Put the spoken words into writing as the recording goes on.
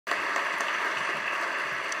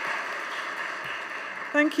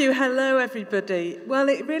Thank you. Hello, everybody. Well,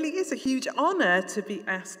 it really is a huge honour to be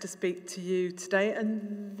asked to speak to you today,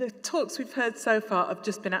 and the talks we've heard so far have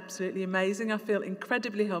just been absolutely amazing. I feel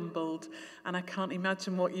incredibly humbled, and I can't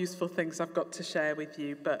imagine what useful things I've got to share with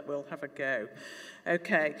you, but we'll have a go.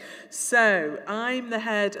 Okay, so I'm the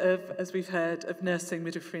head of, as we've heard, of Nursing,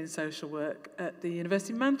 Midwifery and Social Work at the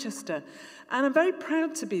University of Manchester. And I'm very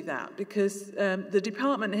proud to be that because the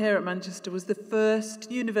department here at Manchester was the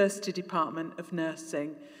first university department of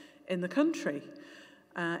nursing in the country.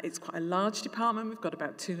 It's quite a large department. We've got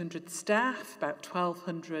about 200 staff, about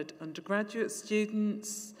 1,200 undergraduate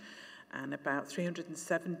students, and about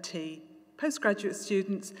 370 postgraduate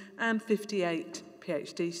students, and 58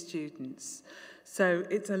 PhD students. So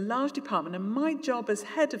it's a large department, and my job as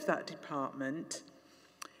head of that department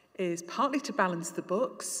is partly to balance the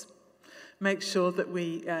books, make sure that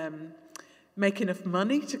we make enough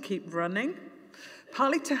money to keep running,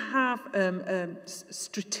 partly to have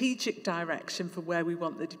strategic direction for where we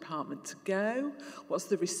want the department to go, what's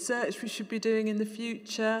the research we should be doing in the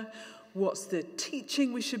future, what's the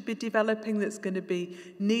teaching we should be developing that's going to be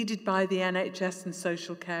needed by the NHS and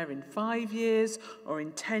social care in 5 years or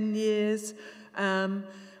in 10 years,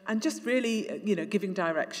 and just really, giving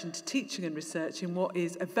direction to teaching and research in what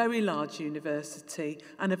is a very large university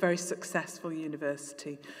and a very successful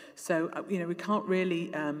university. So, we can't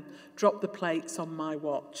really drop the plates on my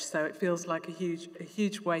watch. So it feels like a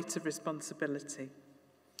huge weight of responsibility.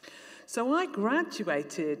 So I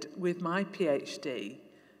graduated with my PhD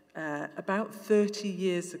about 30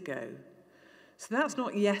 years ago. So that's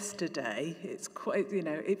not yesterday. It's quite,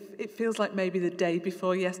 it feels like maybe the day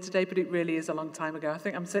before yesterday, but it really is a long time ago. I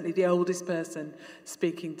think I'm certainly the oldest person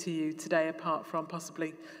speaking to you today, apart from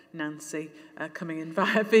possibly Nancy coming in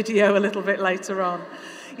via video a little bit later on.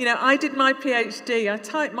 I did my PhD. I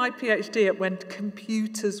typed my PhD up when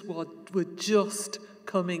computers were just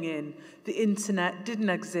coming in. The internet didn't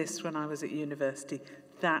exist when I was at university.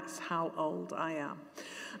 That's how old I am.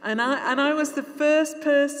 And I was the first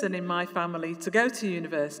person in my family to go to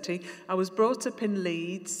university. I was brought up in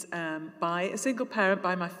Leeds by a single parent,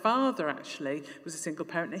 by my father actually, was a single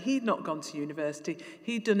parent, and he'd not gone to university.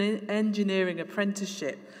 He'd done an engineering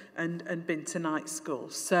apprenticeship and been to night school.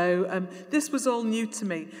 So this was all new to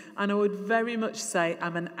me, and I would very much say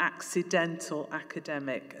I'm an accidental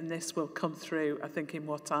academic, and this will come through, I think, in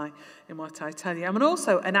what I tell you. I'm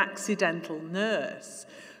also an accidental nurse.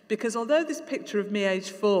 Because although this picture of me age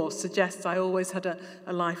 4 suggests I always had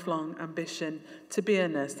a lifelong ambition to be a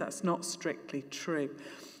nurse, that's not strictly true.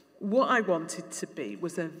 What I wanted to be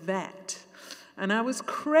was a vet. And I was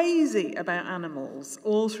crazy about animals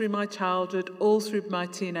all through my childhood, all through my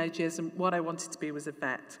teenage years, and what I wanted to be was a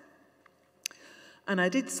vet. And I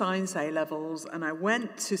did science A-levels, and I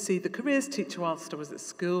went to see the careers teacher whilst I was at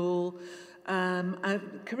school.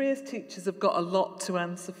 Careers teachers have got a lot to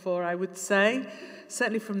answer for, I would say.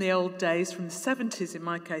 Certainly from the old days, from the 70s in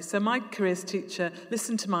my case. So my careers teacher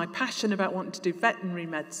listened to my passion about wanting to do veterinary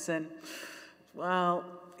medicine. Well,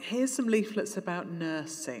 here's some leaflets about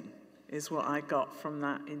nursing, is what I got from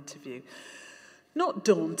that interview. Not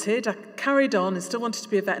daunted, I carried on and still wanted to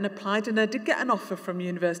be a vet and applied, and I did get an offer from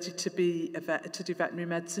university to be a vet, to do veterinary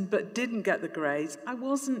medicine, but didn't get the grades. I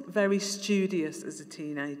wasn't very studious as a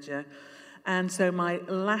teenager. And so my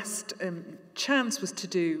last chance was to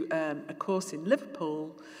do a course in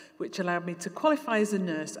Liverpool, which allowed me to qualify as a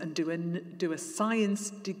nurse and do a science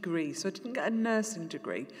degree. So I didn't get a nursing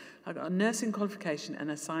degree. I got a nursing qualification and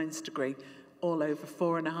a science degree all over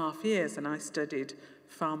 4.5 years, and I studied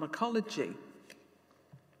pharmacology.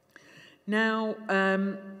 Now,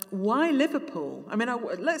 why Liverpool? I mean,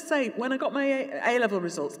 let's say when I got my A-level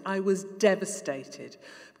results, I was devastated.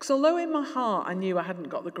 Because although in my heart I knew I hadn't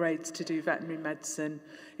got the grades to do veterinary medicine,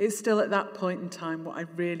 it's still at that point in time what I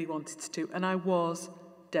really wanted to do, and I was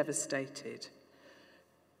devastated.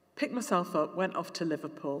 Picked myself up, went off to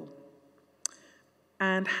Liverpool,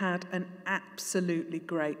 and had an absolutely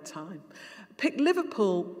great time. Picked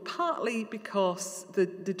Liverpool partly because the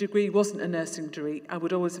degree wasn't a nursing degree. I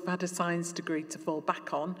would always have had a science degree to fall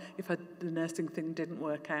back on if the nursing thing didn't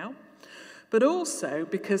work out. But also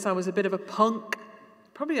because I was a bit of a punk.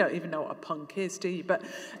 Probably don't even know what a punk is, do you? But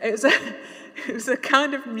it was a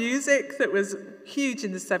kind of music that was huge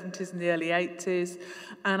in the 70s and the early 80s.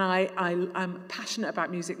 And I'm passionate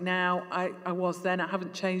about music now. I was then. I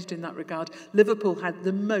haven't changed in that regard. Liverpool had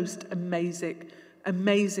the most amazing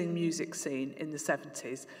music scene in the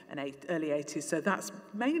 70s and early 80s. So that's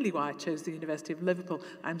mainly why I chose the University of Liverpool.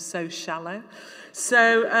 I'm so shallow.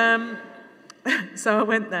 So I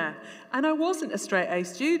went there. And I wasn't a straight A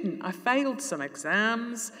student. I failed some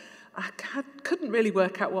exams. couldn't really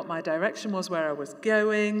work out what my direction was, where I was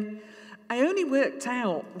going. I only worked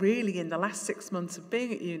out, really, in the last 6 months of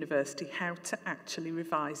being at university, how to actually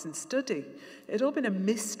revise and study. It had all been a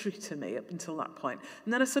mystery to me up until that point.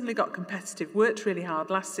 And then I suddenly got competitive, worked really hard,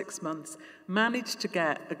 last 6 months, managed to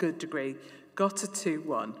get a good degree, got a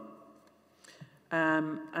 2-1.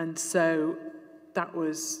 And so that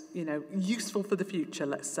was, useful for the future,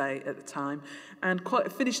 let's say, at the time. And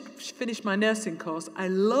finished my nursing course. I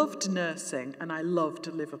loved nursing, and I loved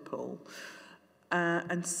Liverpool.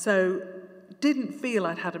 And so didn't feel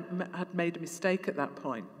had made a mistake at that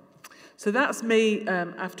point. So that's me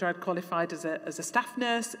after I'd qualified as a staff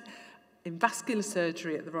nurse in vascular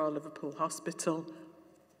surgery at the Royal Liverpool Hospital.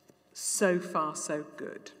 So far, so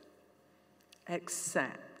good.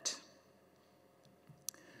 Except,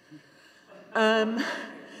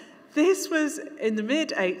 this was in the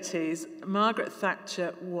mid-80s. Margaret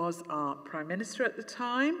Thatcher was our Prime Minister at the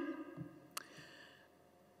time.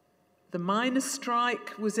 The miners'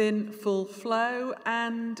 strike was in full flow,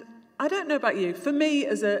 and I don't know about you, for me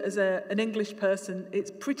as an English person,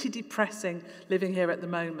 it's pretty depressing living here at the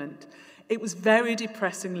moment. It was very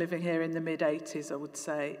depressing living here in the mid-80s, I would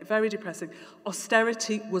say. Very depressing.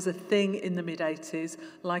 Austerity was a thing in the mid-80s,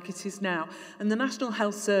 like it is now. And the National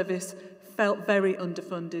Health Service felt very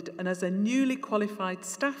underfunded, and as a newly qualified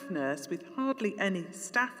staff nurse with hardly any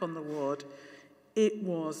staff on the ward, it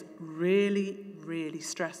was really, really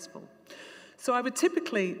stressful. So I would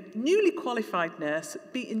typically, newly qualified nurse,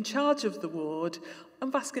 be in charge of the ward.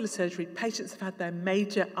 On vascular surgery, patients have had their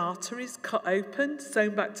major arteries cut open,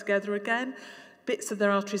 sewn back together again, bits of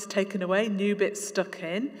their arteries taken away, new bits stuck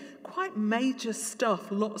in. Quite major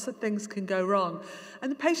stuff, lots of things can go wrong.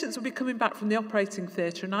 And the patients would be coming back from the operating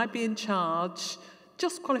theatre, and I'd be in charge,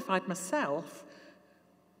 just qualified myself,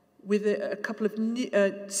 with a couple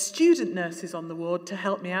of student nurses on the ward to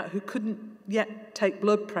help me out who couldn't yet take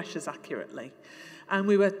blood pressures accurately. And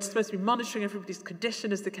we were supposed to be monitoring everybody's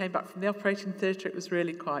condition as they came back from the operating theatre. It was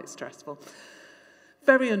really quite stressful.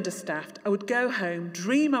 Very understaffed. I would go home,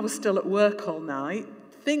 dream I was still at work all night,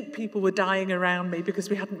 think people were dying around me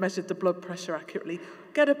because we hadn't measured the blood pressure accurately,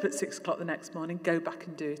 get up at 6 o'clock the next morning, go back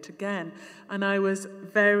and do it again. And I was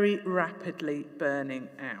very rapidly burning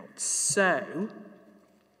out. So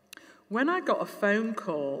when I got a phone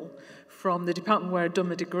call from the department where I'd done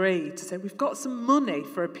my degree to say, we've got some money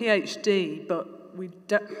for a PhD, but we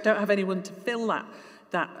don't have anyone to fill that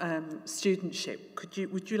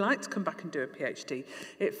studentship. Would you like to come back and do a PhD?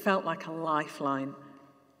 It felt like a lifeline.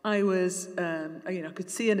 I was, I could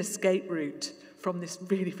see an escape route from this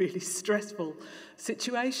really, really stressful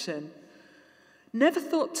situation. Never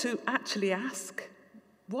thought to actually ask,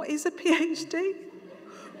 what is a PhD?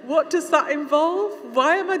 What does that involve?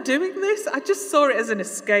 Why am I doing this? I just saw it as an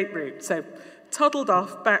escape route. So toddled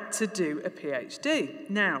off back to do a PhD.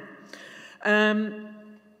 Now,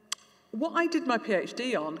 what I did my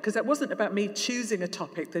PhD on, because it wasn't about me choosing a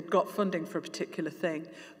topic that got funding for a particular thing,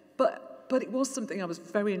 but it was something I was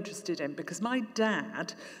very interested in because my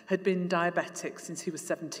dad had been diabetic since he was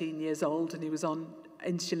 17 years old, and he was on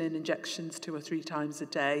insulin injections 2 or 3 times a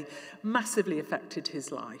day, massively affected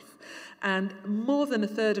his life. And more than a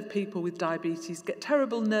third of people with diabetes get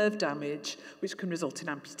terrible nerve damage, which can result in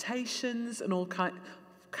amputations and all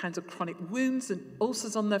kinds of chronic wounds and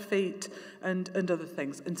ulcers on their feet and other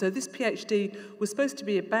things. And so this PhD was supposed to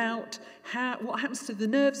be about what happens to the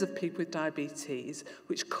nerves of people with diabetes,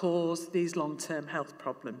 which cause these long-term health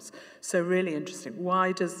problems. So really interesting.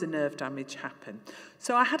 Why does the nerve damage happen?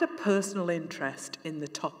 So I had a personal interest in the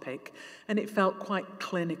topic, and it felt quite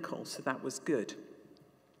clinical, so that was good.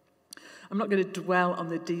 I'm not going to dwell on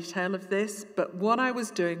the detail of this, but what I was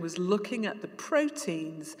doing was looking at the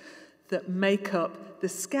proteins that make up the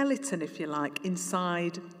skeleton, if you like,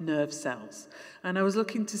 inside nerve cells. And I was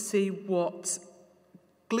looking to see what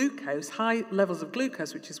glucose, high levels of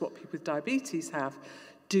glucose, which is what people with diabetes have,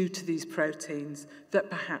 do to these proteins that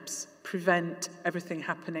perhaps prevent everything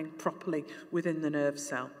happening properly within the nerve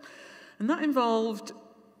cell. And that involved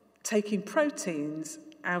taking proteins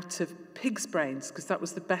out of pigs' brains, because that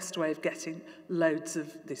was the best way of getting loads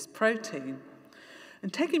of this protein.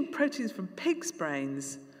 And taking proteins from pigs'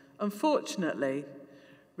 brains, unfortunately,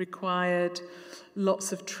 required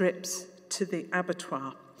lots of trips to the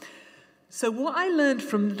abattoir. So what I learned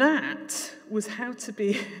from that was how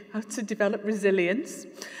to develop resilience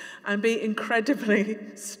and be incredibly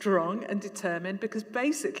strong and determined, because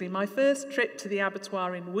basically my first trip to the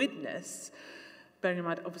abattoir in Widnes, bearing in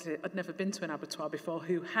mind, obviously, I'd never been to an abattoir before,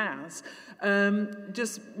 who has,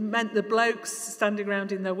 just meant the blokes standing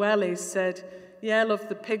around in their wellies said, yeah, love,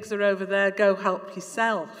 the pigs are over there, go help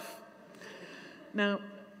yourself. Now,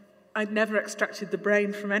 I'd never extracted the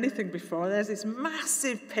brain from anything before. There's this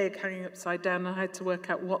massive pig hanging upside down, and I had to work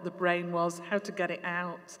out what the brain was, how to get it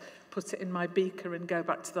out, put it in my beaker and go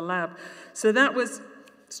back to the lab. So that was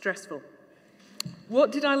stressful.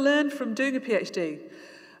 What did I learn from doing a PhD?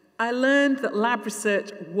 I learned that lab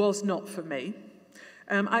research was not for me.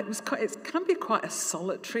 It can be quite a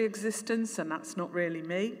solitary existence, and that's not really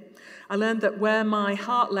me. I learned that where my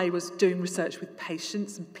heart lay was doing research with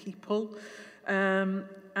patients and people.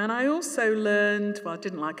 And I also learned, well, I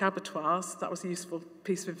didn't like abattoirs. That was a useful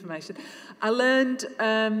piece of information. I learned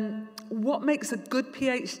what makes a good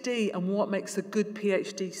PhD and what makes a good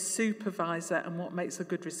PhD supervisor and what makes a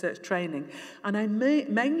good research training. And I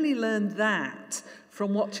mainly learned that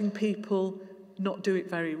from watching people not do it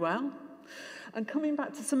very well. And coming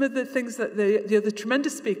back to some of the things that the other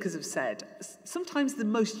tremendous speakers have said, sometimes the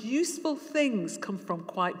most useful things come from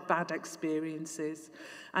quite bad experiences.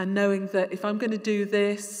 And knowing that if I'm going to do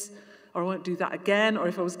this, or I won't do that again, or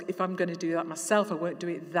if I'm going to do that myself, I won't do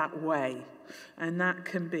it that way. And that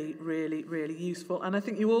can be really, really useful. And I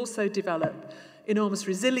think you also develop enormous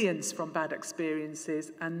resilience from bad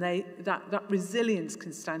experiences, and that resilience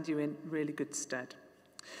can stand you in really good stead.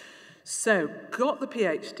 So, got the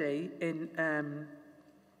PhD in,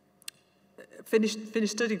 finished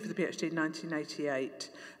studying for the PhD in 1988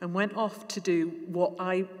 and went off to do what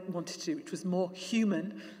I wanted to do, which was more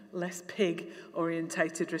human, less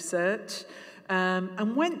pig-orientated research,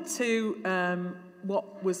 and went to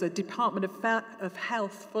what was a Department of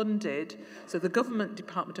Health funded, so the government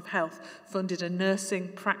Department of Health funded a nursing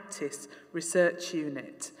practice research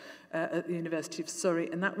unit at the University of Surrey,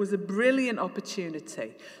 and that was a brilliant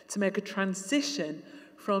opportunity to make a transition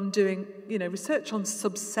from doing, research on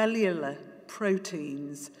subcellular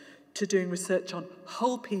proteins to doing research on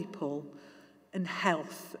whole people and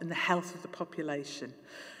health and the health of the population.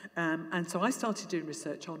 And so I started doing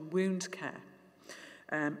research on wound care.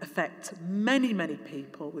 Affect many, many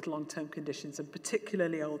people with long-term conditions, and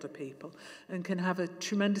particularly older people, and can have a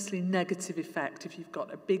tremendously negative effect if you've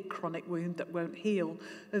got a big chronic wound that won't heal,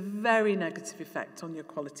 a very negative effect on your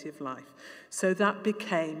quality of life. So that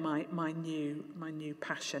became my new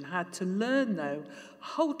passion. I had to learn, though, a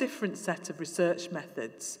whole different set of research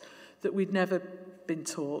methods that we'd never been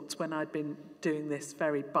taught when I'd been doing this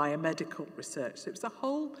very biomedical research. So it was a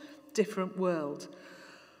whole different world.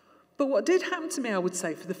 But what did happen to me, I would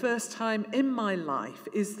say, for the first time in my life,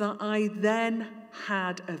 is that I then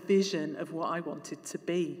had a vision of what I wanted to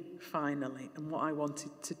be, finally, and what I wanted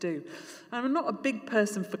to do. And I'm not a big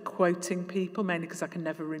person for quoting people, mainly because I can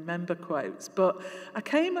never remember quotes, but I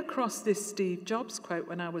came across this Steve Jobs quote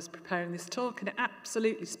when I was preparing this talk, and it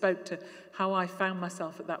absolutely spoke to how I found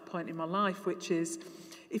myself at that point in my life, which is,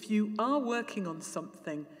 if you are working on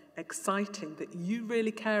something exciting that you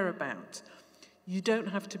really care about, you don't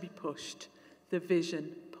have to be pushed. The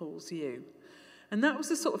vision pulls you. And that was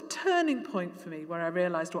a sort of turning point for me, where I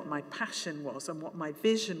realised what my passion was and what my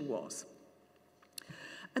vision was.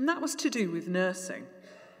 And that was to do with nursing.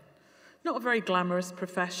 Not a very glamorous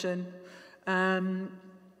profession, but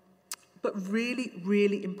really,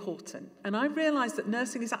 really important. And I realised that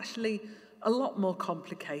nursing is actually a lot more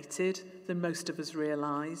complicated than most of us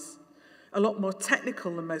realise, a lot more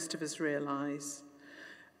technical than most of us realise.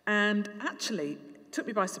 And actually, it took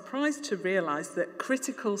me by surprise to realise that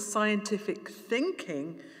critical scientific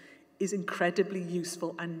thinking is incredibly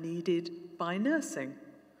useful and needed by nursing.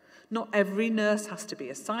 Not every nurse has to be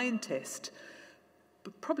a scientist,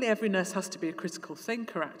 but probably every nurse has to be a critical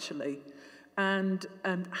thinker, actually. And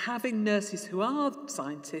having nurses who are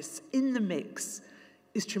scientists in the mix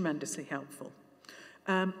is tremendously helpful.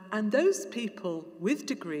 And those people with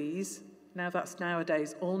degrees, now that's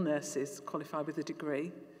nowadays all nurses qualify with a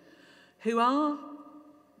degree, who are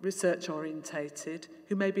research-orientated,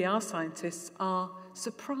 who maybe are scientists, are,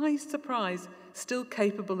 surprise, surprise, still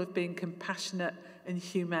capable of being compassionate and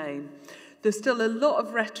humane. There's still a lot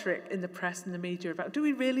of rhetoric in the press and the media about, do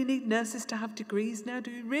we really need nurses to have degrees now?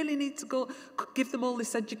 Do we really need to go give them all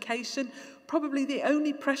this education? Probably the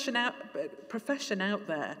only profession out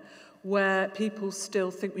there where people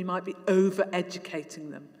still think we might be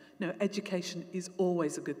over-educating them. No, education is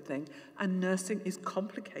always a good thing, and nursing is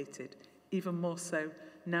complicated, even more so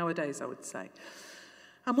nowadays, I would say.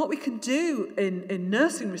 And what we can do in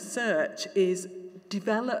nursing research is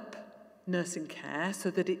develop nursing care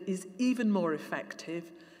so that it is even more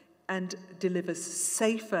effective and delivers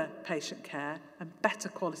safer patient care and better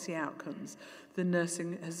quality outcomes than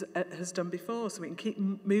nursing has done before, so we can keep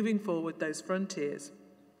moving forward those frontiers.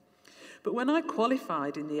 But when I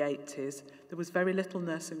qualified in the 80s, there was very little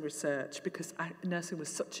nursing research because nursing was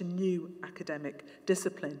such a new academic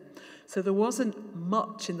discipline. So there wasn't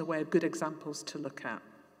much in the way of good examples to look at.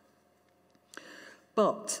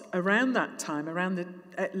 But around that time, around the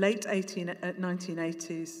late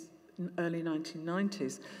 1980s, early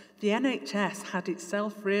 1990s, the NHS had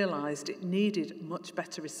itself realised it needed much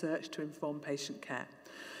better research to inform patient care.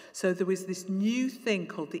 So there was this new thing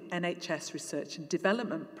called the NHS Research and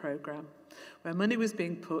Development Programme, where money was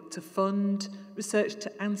being put to fund research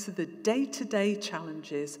to answer the day-to-day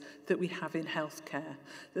challenges that we have in healthcare.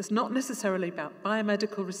 It's not necessarily about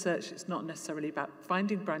biomedical research, it's not necessarily about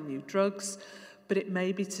finding brand new drugs, but it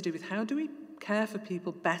may be to do with how do we care for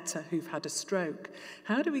people better who've had a stroke?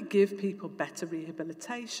 How do we give people better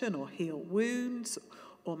rehabilitation or heal wounds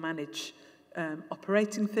or manage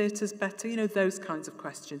operating theatres better? You know, those kinds of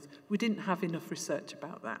questions. We didn't have enough research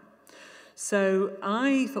about that. So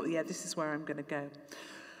I thought, yeah, this is where I'm going to go.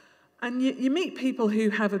 And you meet people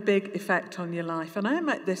who have a big effect on your life. And I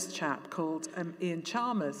met this chap called Ian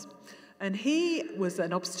Chalmers. And he was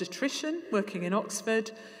an obstetrician working in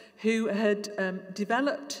Oxford who had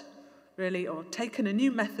developed really, or taken a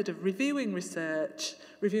new method of reviewing research,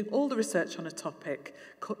 reviewing all the research on a topic,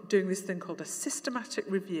 doing this thing called a systematic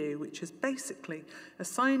review, which is basically a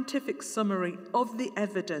scientific summary of the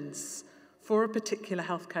evidence for a particular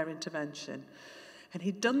healthcare intervention. And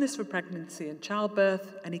he'd done this for pregnancy and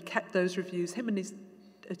childbirth, and he kept those reviews, him and his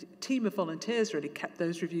a team of volunteers really kept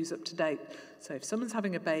those reviews up to date. So if someone's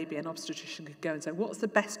having a baby, an obstetrician could go and say, what's the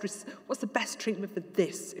best treatment for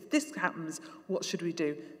this? If this happens, what should we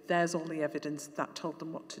do? There's all the evidence that told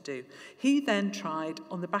them what to do. He then tried,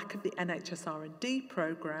 on the back of the NHS R&D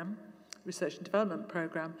programme, Research and Development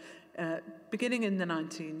Programme, beginning in the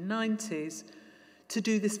 1990s, to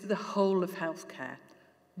do this for the whole of healthcare,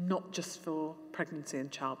 not just for pregnancy and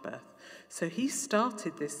childbirth. So he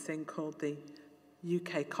started this thing called the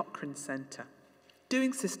UK Cochrane Centre,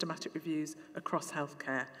 doing systematic reviews across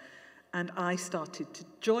healthcare. And I started to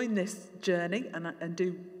join this journey and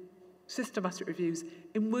do systematic reviews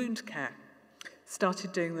in wound care.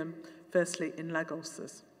 Started doing them firstly in leg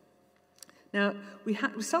ulcers. Now, we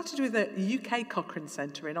started with the UK Cochrane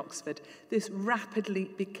Centre in Oxford. This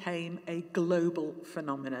rapidly became a global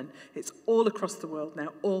phenomenon. It's all across the world now,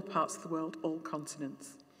 all parts of the world, all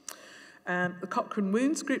continents. The Cochrane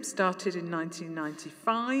Wounds Group started in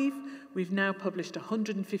 1995. We've now published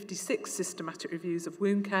 156 systematic reviews of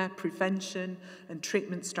wound care, prevention and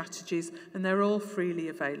treatment strategies, and they're all freely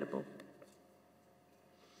available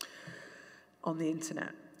on the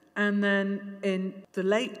internet. And then in the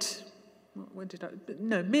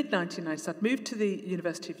mid-1990s, I'd moved to the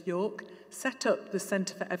University of York, set up the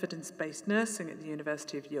Centre for Evidence-Based Nursing at the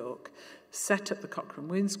University of York, set up the Cochrane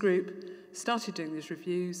Wounds Group, started doing these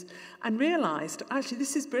reviews, and realised, actually,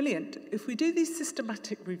 this is brilliant. If we do these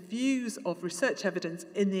systematic reviews of research evidence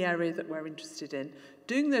in the area that we're interested in,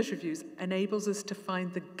 doing those reviews enables us to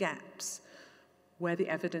find the gaps where the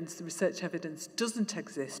research evidence doesn't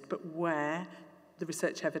exist, but where the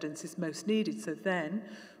research evidence is most needed. So then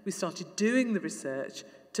we started doing the research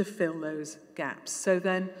to fill those gaps. So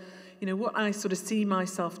then, you know, what I sort of see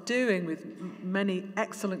myself doing with many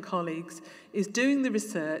excellent colleagues is doing the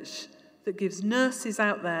research that gives nurses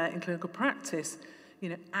out there in clinical practice, you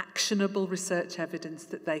know, actionable research evidence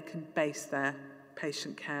that they can base their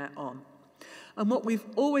patient care on. And what we've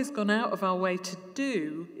always gone out of our way to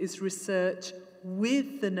do is research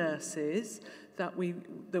with the nurses that we're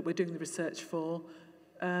doing the research for,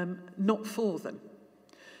 not for them.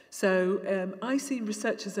 So I see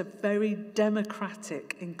research as a very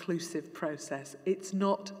democratic, inclusive process. It's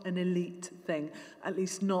not an elite thing, at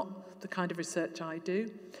least not the kind of research I do.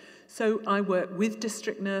 So I work with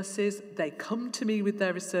district nurses. They come to me with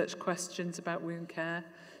their research questions about wound care.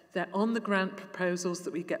 They're on the grant proposals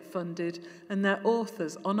that we get funded, and they're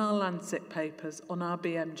authors on our Lancet papers, on our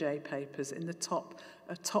BMJ papers in the top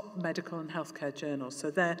medical and healthcare journals.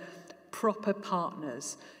 So they're proper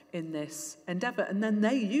partners in this endeavour. And then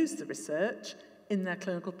they use the research in their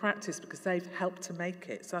clinical practice because they've helped to make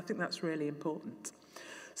it. So I think that's really important.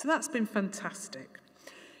 So that's been fantastic.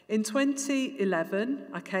 In 2011,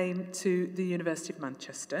 I came to the University of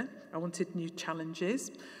Manchester. I wanted new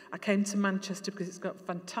challenges. I came to Manchester because it's got a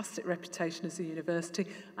fantastic reputation as a university,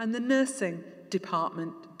 and the nursing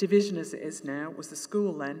department, division as it is now, was the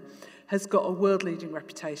school then, has got a world-leading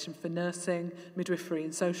reputation for nursing, midwifery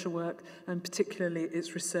and social work, and particularly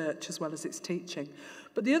its research as well as its teaching.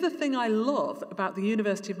 But the other thing I love about the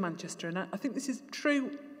University of Manchester, and I think this is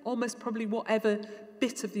true almost probably whatever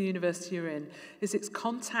bit of the university you're in, is its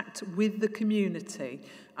contact with the community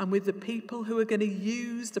and with the people who are going to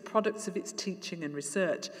use the products of its teaching and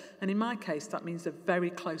research. And in my case, that means the very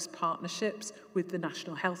close partnerships with the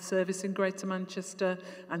National Health Service in Greater Manchester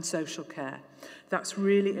and social care. That's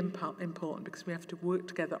really important because we have to work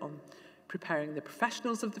together on preparing the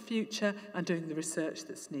professionals of the future and doing the research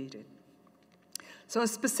that's needed. So I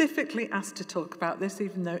was specifically asked to talk about this,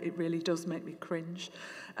 even though it really does make me cringe.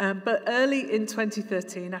 But early in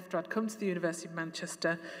 2013, after I'd come to the University of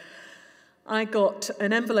Manchester, I got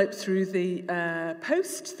an envelope through the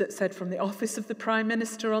post that said from the office of the Prime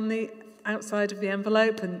Minister on the outside of the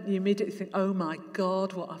envelope, and you immediately think, oh my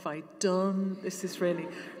God, what have I done? This is really,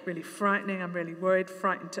 really frightening. I'm really worried,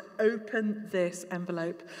 frightened to open this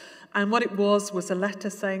envelope. And what it was a letter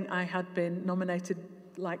saying I had been nominated,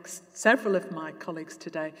 like several of my colleagues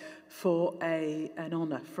today, for an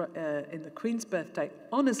honour. In the Queen's Birthday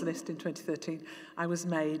Honours List in 2013, I was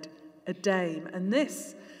made a dame. And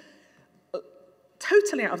this,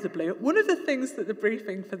 totally out of the blue, one of the things that the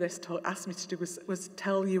briefing for this talk asked me to do was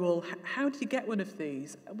tell you all, how do you get one of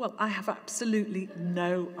these? Well, I have absolutely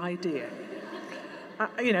no idea.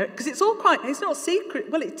 Because it's not secret.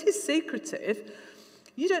 Well, it is secretive.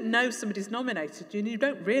 You don't know somebody's nominated you, and you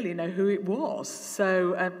don't really know who it was.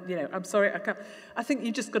 So, I'm sorry, I can't. I think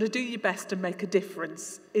you just got to do your best and make a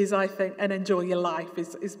difference, and enjoy your life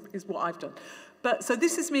is what I've done. But, so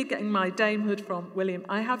this is me getting my damehood from William.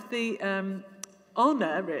 I have the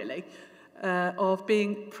honour, really, of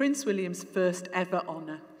being Prince William's first ever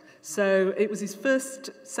honour. So it was his first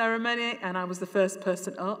ceremony, and I was the first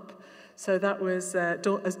person up. So that was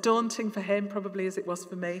as daunting for him probably as it was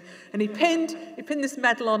for me. And he pinned this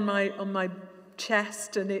medal on my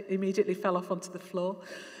chest, and it immediately fell off onto the floor.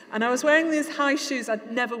 And I was wearing these high shoes.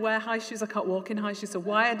 I'd never wear high shoes. I can't walk in high shoes. So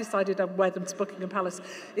why I decided I'd wear them to Buckingham Palace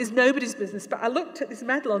is nobody's business. But I looked at this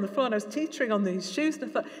medal on the floor, and I was teetering on these shoes, and I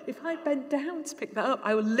thought, if I bent down to pick that up,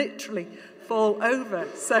 I would literally fall over.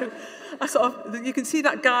 So you can see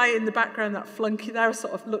that guy in the background, that flunky there. I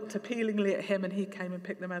sort of looked appealingly at him, and he came and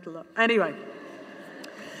picked the medal up. Anyway,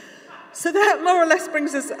 so that more or less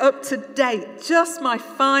brings us up to date. Just my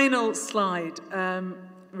final slide.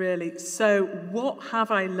 Really. So what have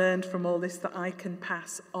I learned from all this that I can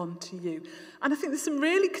pass on to you? And I think there's some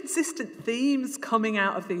really consistent themes coming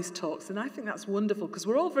out of these talks, and I think that's wonderful because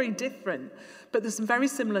we're all very different, but there's some very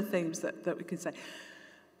similar themes that we can say.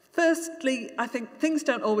 Firstly, I think things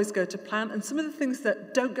don't always go to plan, and some of the things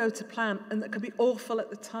that don't go to plan and that can be awful at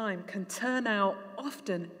the time can turn out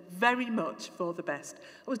often very much for the best.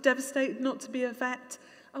 I was devastated not to be a vet.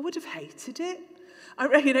 I would have hated it.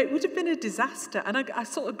 It would have been a disaster, and I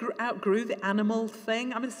sort of outgrew the animal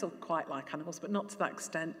thing. I mean, I still quite like animals, but not to that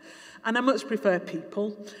extent. And I much prefer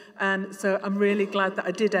people, and so I'm really glad that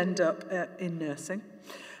I did end up in nursing.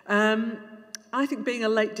 I think being a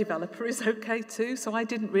late developer is okay too, so I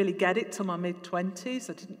didn't really get it till my mid-20s.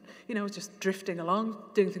 I was just drifting along,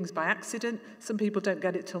 doing things by accident. Some people don't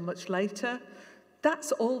get it till much later.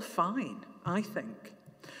 That's all fine, I think.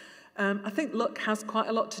 I think luck has quite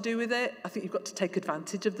a lot to do with it. I think you've got to take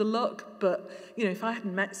advantage of the luck, but if I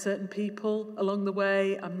hadn't met certain people along the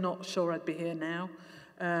way, I'm not sure I'd be here now.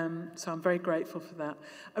 So I'm very grateful for that.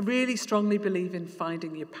 I really strongly believe in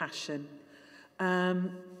finding your passion.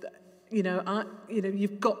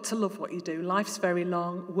 You've got to love what you do. Life's very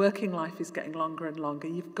long. Working life is getting longer and longer.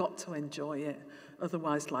 You've got to enjoy it.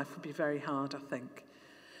 Otherwise, life would be very hard, I think.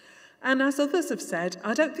 And as others have said,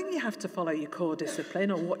 I don't think you have to follow your core discipline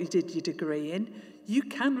or what you did your degree in. You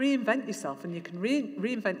can reinvent yourself, and you can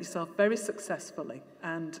reinvent yourself very successfully,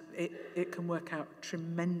 and it can work out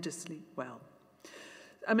tremendously well.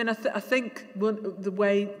 I mean, I think the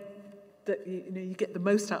way that you get the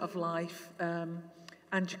most out of life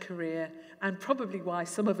and your career, and probably why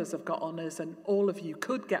some of us have got honours and all of you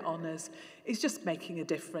could get honours, is just making a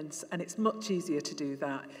difference, and it's much easier to do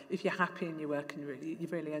that if you're happy in your work and you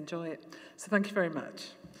really enjoy it. So thank you very much.